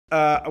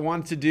I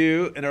wanted to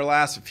do, in our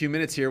last few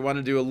minutes here, I want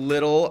to do a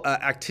little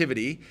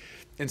activity.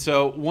 And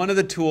so one of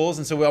the tools,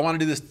 and so I want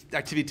to do this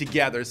activity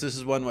together. So this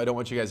is one I don't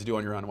want you guys to do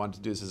on your own. I want to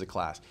do this as a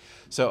class.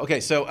 So,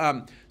 okay, so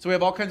we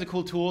have all kinds of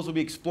cool tools. We'll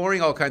be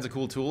exploring all kinds of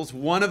cool tools.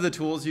 One of the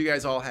tools you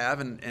guys all have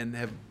and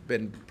have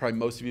been, probably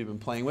most of you have been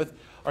playing with,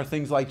 are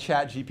things like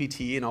Chat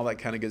GPT and all that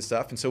kind of good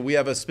stuff. And so we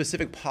have a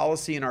specific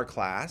policy in our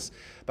class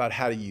about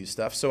how to use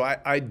stuff. So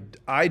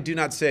I do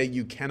not say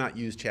you cannot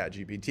use Chat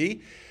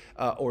GPT.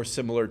 Or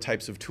similar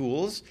types of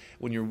tools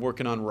when you're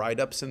working on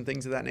write-ups and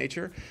things of that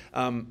nature.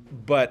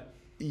 But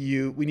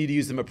we need to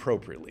use them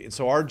appropriately. And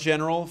so our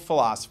general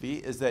philosophy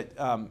is that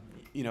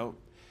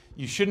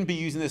you shouldn't be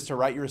using this to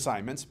write your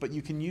assignments, but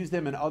you can use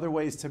them in other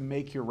ways to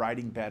make your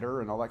writing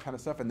better and all that kind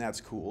of stuff, and that's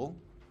cool.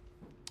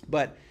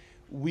 But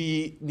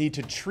we need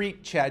to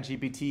treat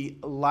ChatGPT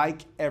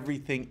like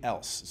everything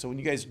else. So when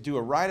you guys do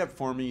a write-up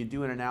for me, you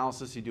do an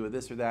analysis, you do a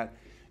this or that,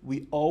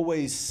 we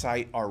always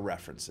cite our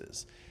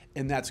references.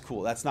 And that's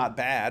cool. That's not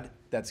bad.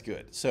 That's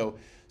good. So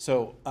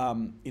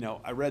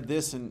I read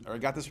this or I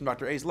got this from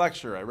Dr. A's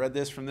lecture. I read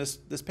this from this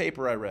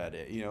paper I read.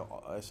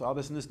 I saw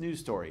this in this news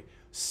story.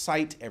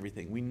 Cite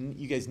everything.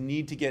 You guys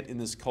need to get in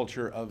this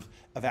culture of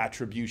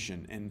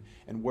attribution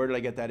and where did I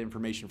get that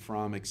information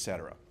from,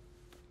 etc.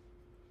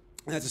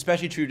 And that's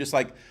especially true, just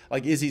like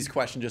Izzy's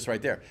question just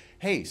right there.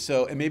 Hey,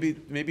 and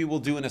maybe we'll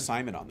do an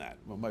assignment on that,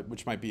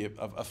 which might be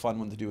a fun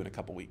one to do in a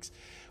couple weeks,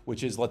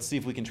 which is let's see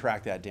if we can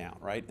track that down,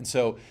 right? And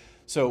so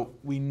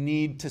we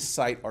need to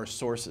cite our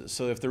sources.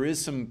 So if there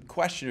is some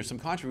question or some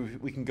controversy,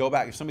 we can go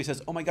back. If somebody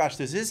says, "Oh my gosh,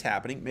 this is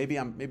happening," maybe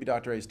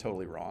Dr. A is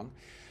totally wrong.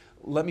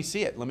 Let me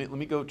see it. Let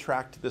me go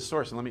track to this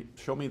source and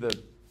show me the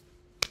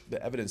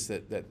evidence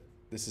that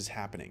this is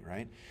happening,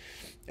 right?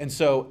 And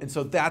so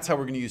that's how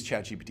we're going to use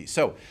ChatGPT.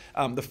 So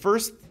the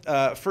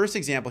first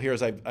example here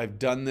is I've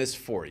done this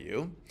for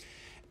you.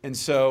 And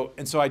so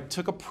I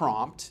took a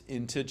prompt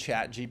into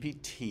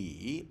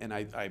ChatGPT and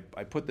I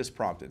put this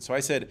prompt in. So I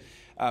said,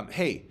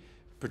 hey,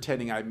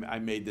 pretending I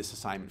made this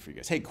assignment for you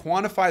guys. Hey,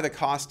 quantify the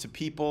cost to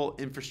people,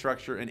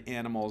 infrastructure, and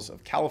animals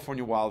of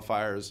California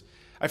wildfires.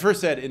 I first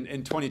said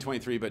in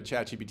 2023, but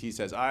ChatGPT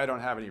says I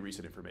don't have any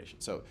recent information.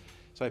 So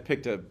I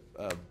picked a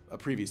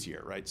previous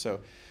year, right?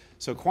 So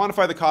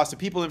quantify the cost of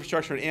people,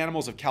 infrastructure, and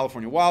animals of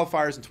California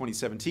wildfires in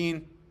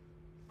 2017.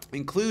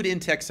 Include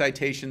in-text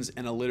citations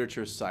and a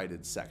literature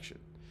cited section,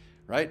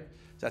 right?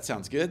 That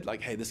sounds good.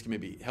 Like, hey, this can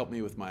maybe help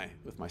me with my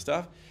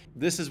stuff.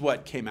 This is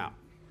what came out.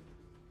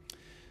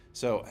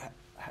 So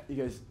you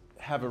guys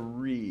have a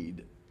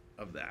read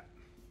of that.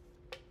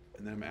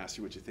 And then I'm going to ask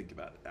you what you think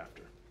about it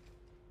after.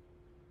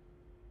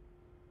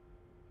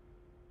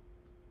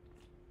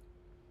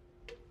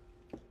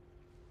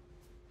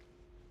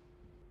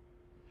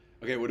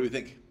 Okay, what do we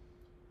think?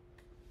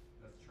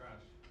 That's trash.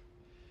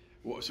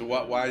 Well, so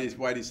why do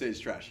you say it's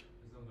trash?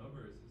 There's no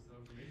numbers. There's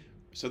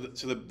no information.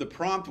 So the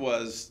prompt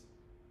was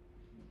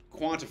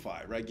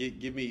quantify, right?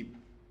 Give me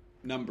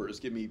numbers.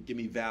 Give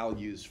me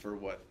values for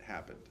what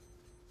happened.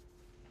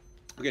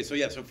 Okay,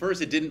 so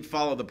first it didn't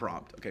follow the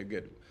prompt. Okay,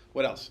 good.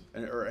 What else?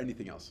 Or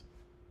anything else?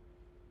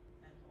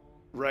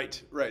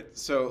 Right.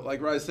 So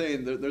like what I was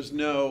saying, there's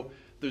no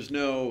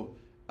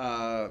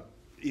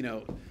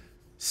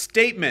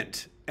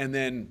statement and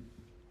then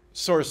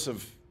source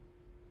of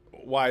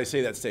why I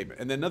say that statement,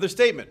 and then another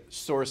statement,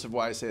 source of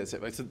why I say that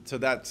statement. So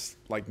that's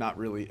like not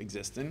really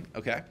existing.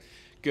 Okay,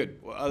 good.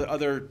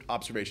 Other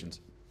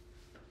observations?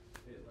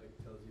 It like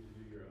tells you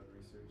to do your own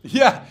research.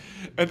 Yeah,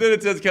 and then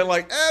it says kind of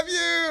like "F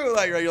you,"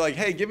 like right? You're like,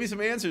 hey, give me some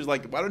answers.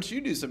 Like, why don't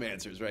you do some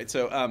answers, right?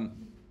 So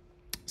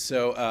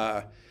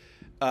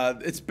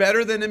it's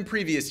better than in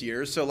previous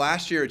years. So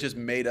last year it just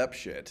made up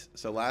shit.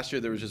 So last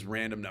year there was just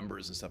random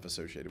numbers and stuff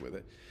associated with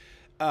it.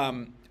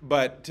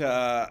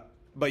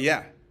 But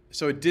yeah,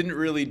 so it didn't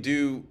really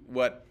do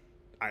what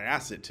I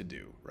asked it to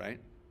do, right?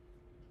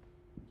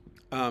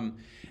 And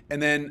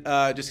then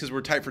just because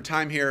we're tight for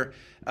time here,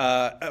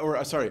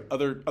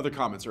 other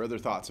comments or other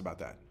thoughts about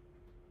that?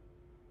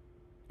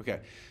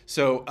 Okay,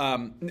 so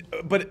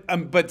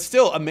but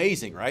still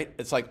amazing, right?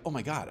 It's like, oh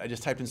my God, I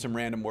just typed in some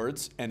random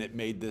words and it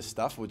made this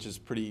stuff, which is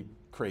pretty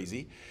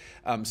crazy.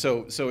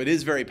 So it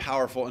is very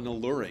powerful and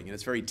alluring, and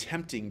it's very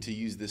tempting to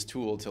use this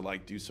tool to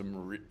like do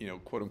some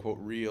quote unquote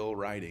real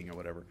writing or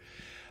whatever.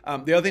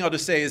 The other thing I'll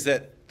just say is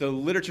that the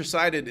literature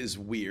cited is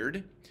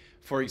weird.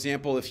 For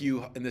example,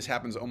 and this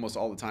happens almost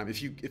all the time,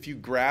 if you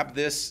grab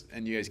this,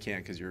 and you guys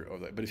can't because you're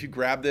over there, but if you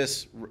grab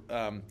this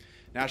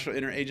National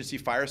Interagency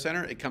Fire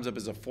Center, it comes up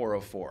as a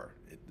 404.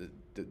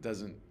 It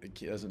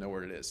doesn't know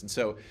where it is, and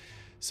so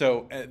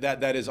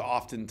that is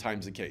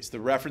oftentimes the case. The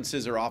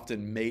references are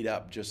often made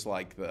up, just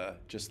like the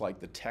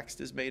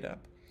text is made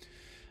up.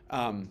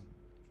 You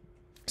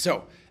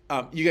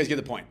guys get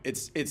the point.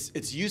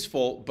 It's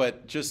useful,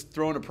 but just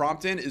throwing a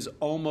prompt in is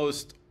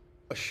almost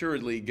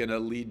assuredly going to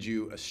lead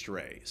you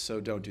astray.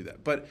 So don't do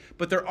that. But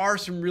there are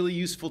some really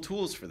useful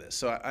tools for this.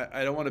 So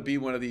I don't want to be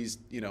one of these,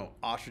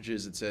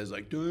 ostriches that says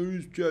like, don't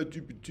use Chat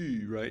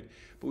GPT, right?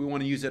 But we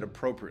want to use it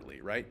appropriately,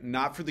 right?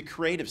 Not for the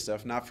creative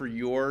stuff, not for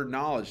your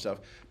knowledge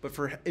stuff, but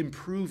for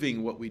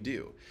improving what we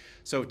do.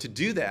 So to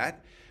do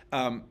that,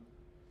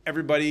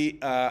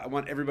 everybody, I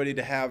want everybody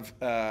to have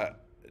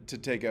to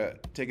take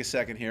a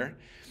second here,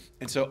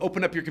 and so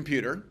open up your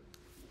computer.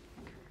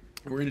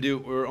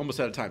 We're almost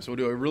out of time, so we'll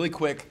do a really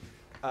quick.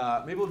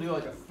 Maybe we'll do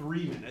like a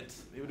 3 minute.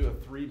 Maybe we'll do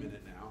a 3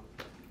 minute now.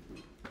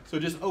 So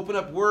just open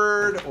up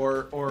Word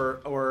or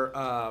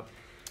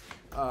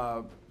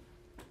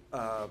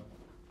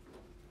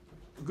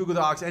Google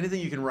Docs,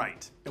 anything you can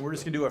write, and we're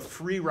just gonna do a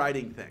free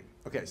writing thing.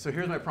 Okay, so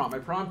here's my prompt. My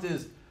prompt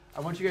is, I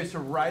want you guys to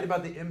write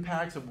about the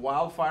impacts of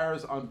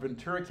wildfires on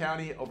Ventura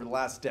County over the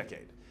last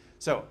decade.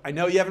 So I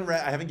know you haven't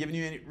read, I haven't given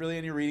you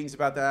any readings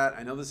about that.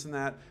 I know this and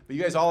that, but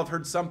you guys all have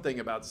heard something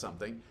about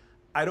something.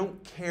 I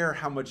don't care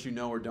how much you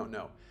know or don't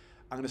know.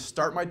 I'm gonna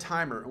start my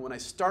timer, and when I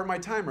start my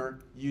timer,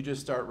 you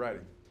just start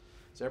writing.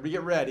 So everybody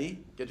get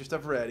ready, get your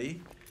stuff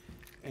ready.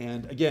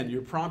 And again,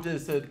 your prompt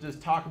is to just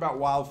talk about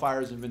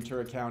wildfires in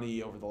Ventura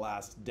County over the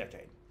last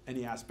decade.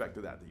 Any aspect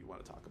of that you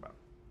want to talk about.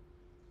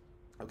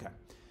 Okay.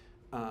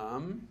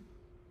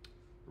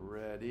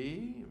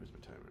 Ready, where's my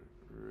timer?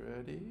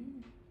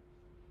 Ready,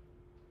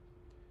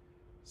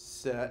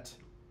 set,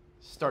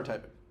 start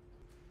typing.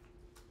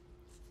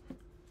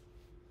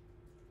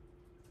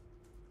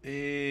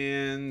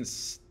 And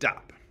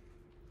stop.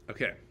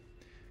 Okay,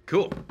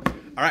 cool.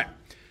 All right.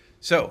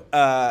 So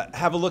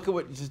have a look at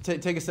what, just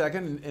take a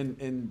second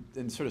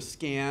and sort of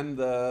scan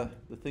the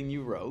thing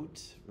you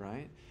wrote,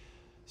 right?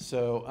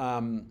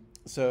 So,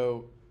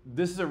 so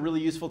this is a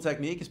really useful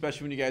technique,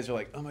 especially when you guys are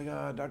like, oh my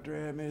God,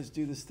 Dr. A made us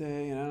do this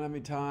thing and I don't have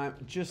any time.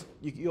 Just,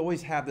 you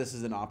always have this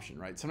as an option,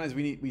 right? Sometimes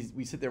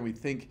we sit there and we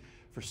think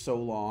for so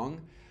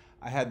long.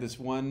 I had this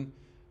one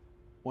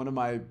of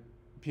my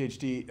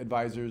PhD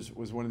advisors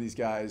was one of these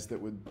guys that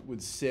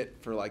would sit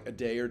for like a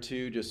day or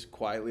two just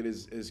quietly at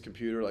his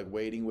computer, like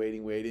waiting,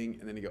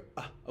 and then he'd go,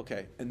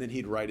 okay. And then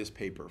he'd write his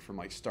paper from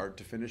like start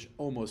to finish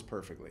almost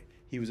perfectly.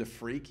 He was a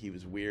freak. He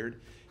was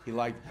weird. He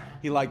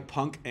liked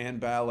punk and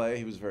ballet.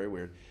 He was very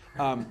weird.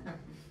 And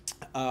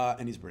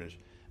he's British.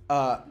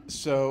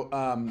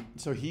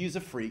 So he's a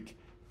freak.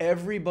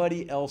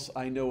 Everybody else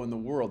I know in the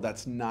world,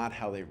 that's not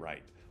how they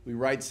write. We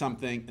write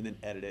something and then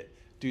edit it.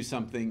 Do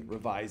something,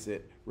 revise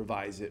it.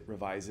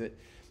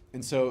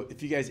 And so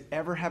if you guys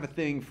ever have a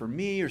thing for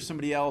me or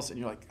somebody else and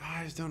you're like,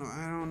 I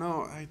don't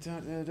know,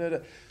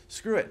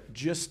 screw it.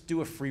 Just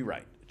do a free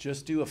write.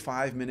 Just do a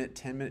 5 minute,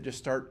 10 minute, just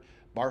start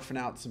barfing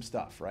out some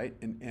stuff, right?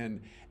 And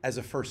as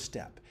a first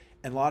step.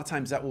 And a lot of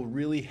times that will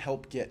really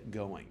help get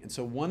going. And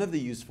so one of the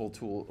useful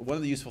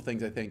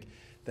things I think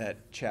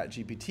that Chat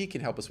GPT can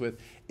help us with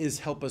is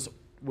help us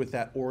with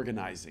that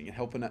organizing and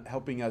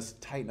helping us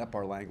tighten up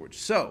our language.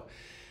 So,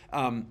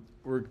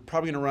 we're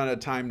probably going to run out of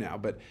time now,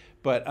 but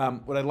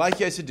what I'd like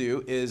you guys to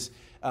do is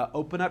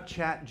open up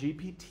Chat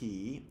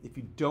GPT. If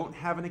you don't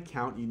have an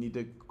account, you need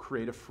to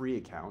create a free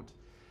account.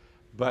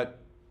 But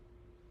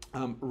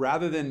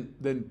rather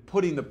than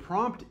putting the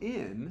prompt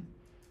in,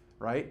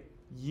 right,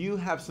 you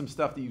have some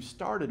stuff that you've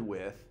started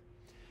with,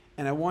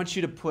 and I want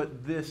you to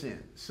put this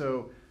in.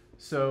 So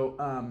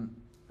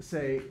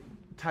say,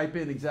 type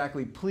in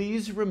exactly,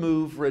 please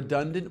remove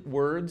redundant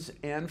words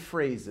and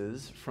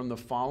phrases from the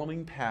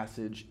following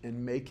passage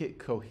and make it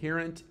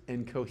coherent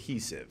and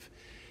cohesive.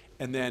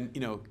 And then,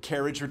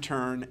 carriage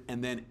return,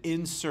 and then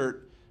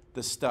insert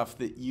the stuff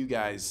that you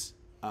guys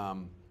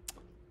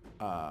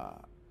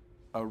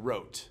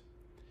wrote.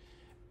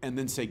 And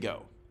then say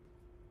go.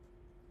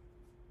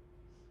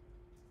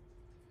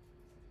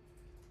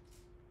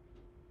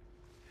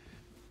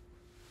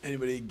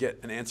 Anybody get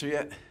an answer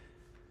yet?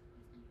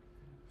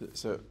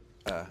 So.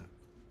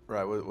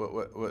 Right.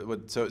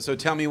 So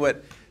tell me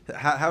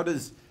how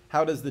does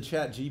the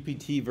Chat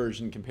GPT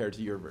version compare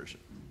to your version?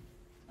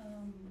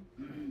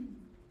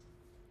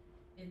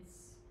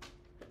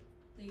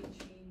 They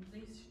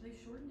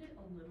shortened it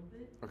a little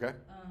bit. Okay.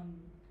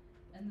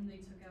 And then they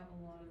took out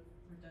a lot of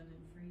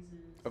redundant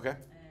phrases. Okay.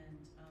 And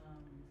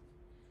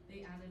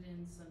they added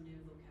in some new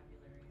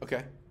vocabulary.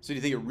 Okay. So do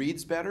you think it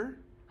reads better?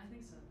 I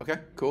think so. Okay.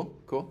 Cool.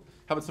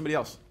 How about somebody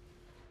else?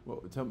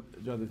 Well,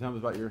 Jonathan, tell me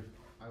about your.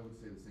 I would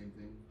say the same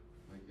thing.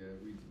 Like, it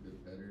reads a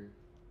bit better,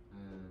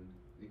 and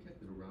they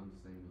kept it around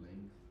the same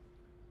length.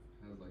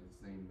 Has like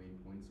the same main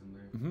points in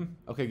there.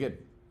 Mm-hmm. Okay, good.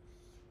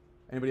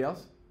 Anybody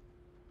else?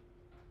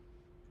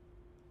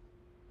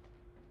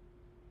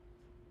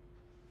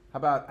 How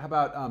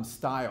about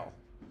style?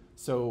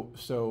 So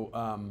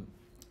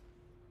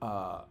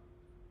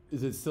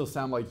does it still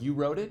sound like you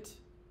wrote it?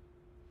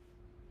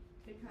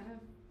 It kind of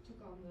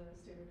took on the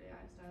standard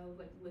AI style of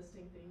like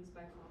listing things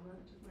by comma,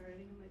 took my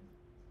writing and like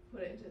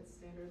put it into its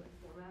standard like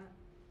format,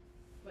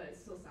 but it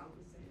still sounds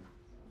the same.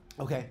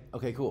 So.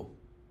 Okay, cool.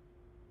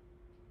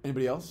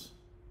 Anybody else?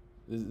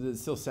 Does it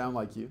still sound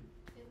like you?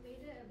 It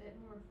made it a bit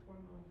more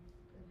formal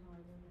than how I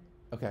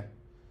wrote it. Okay.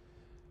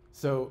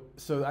 So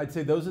I'd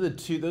say those are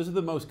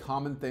the most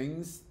common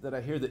things that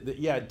I hear. That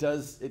yeah, it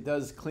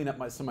does clean up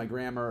some of my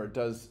grammar. It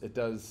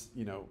does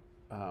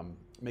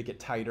make it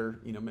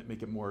tighter.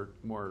 Make it more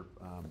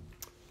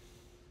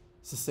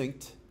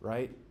succinct,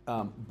 right?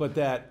 But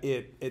that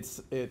it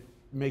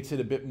makes it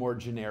a bit more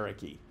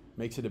generic-y,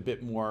 makes it a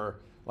bit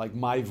more like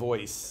my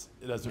voice.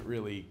 It doesn't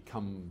really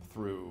come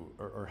through,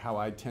 or how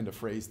I tend to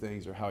phrase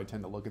things, or how I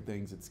tend to look at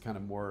things. It's kind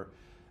of more,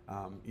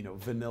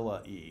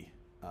 vanilla-y,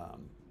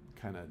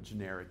 kind of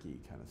generic-y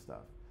kind of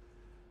stuff.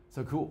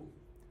 So cool.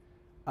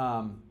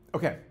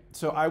 Okay,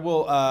 so I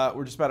will.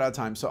 We're just about out of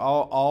time, so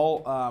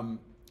I'll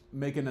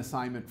make an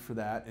assignment for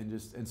that,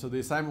 and so the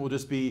assignment will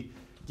just be,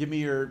 give me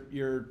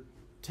your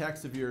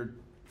text of your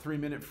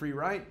 3-minute free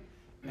write,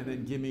 and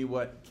then give me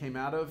what came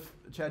out of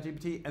Chat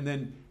GPT, and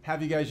then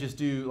have you guys just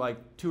do like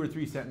 2 or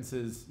 3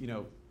 sentences.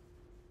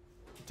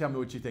 Tell me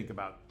what you think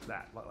about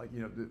that. Like,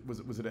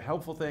 was it a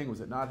helpful thing?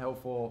 Was it not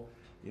helpful?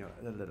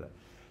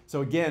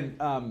 So again,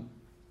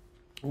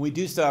 when we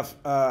do stuff,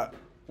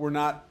 we're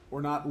not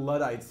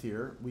Luddites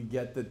here. We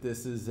get that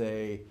this is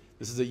a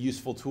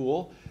useful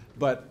tool,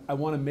 but I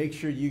want to make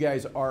sure you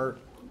guys are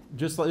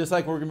just like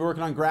we're going to be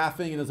working on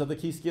graphing and those other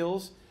key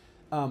skills.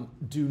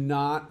 Do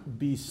not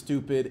be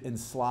stupid and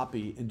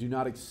sloppy, and do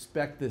not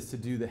expect this to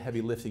do the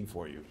heavy lifting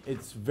for you.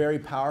 It's very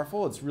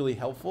powerful. It's really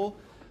helpful,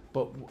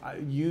 but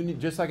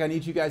just like I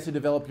need you guys to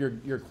develop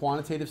your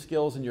quantitative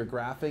skills and your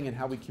graphing and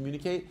how we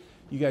communicate,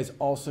 you guys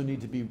also need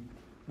to be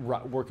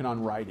working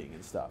on writing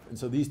and stuff. And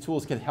so these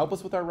tools can help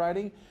us with our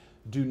writing.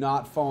 Do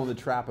not fall in the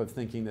trap of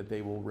thinking that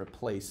they will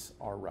replace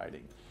our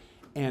writing.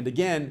 And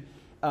again,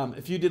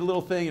 if you did a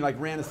little thing and like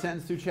ran a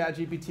sentence through Chat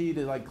GPT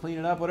to like clean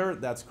it up, whatever,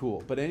 that's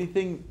cool. But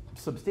anything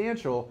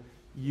substantial,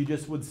 you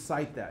just would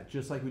cite that,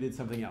 just like we did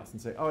something else, and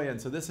say, oh yeah,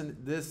 and so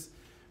this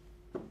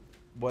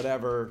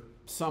whatever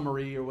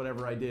summary or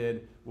whatever I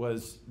did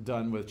was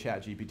done with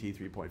Chat GPT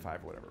 3.5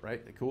 or whatever,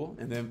 right? Cool.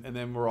 And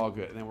then we're all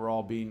good. And then we're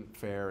all being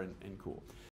fair and cool.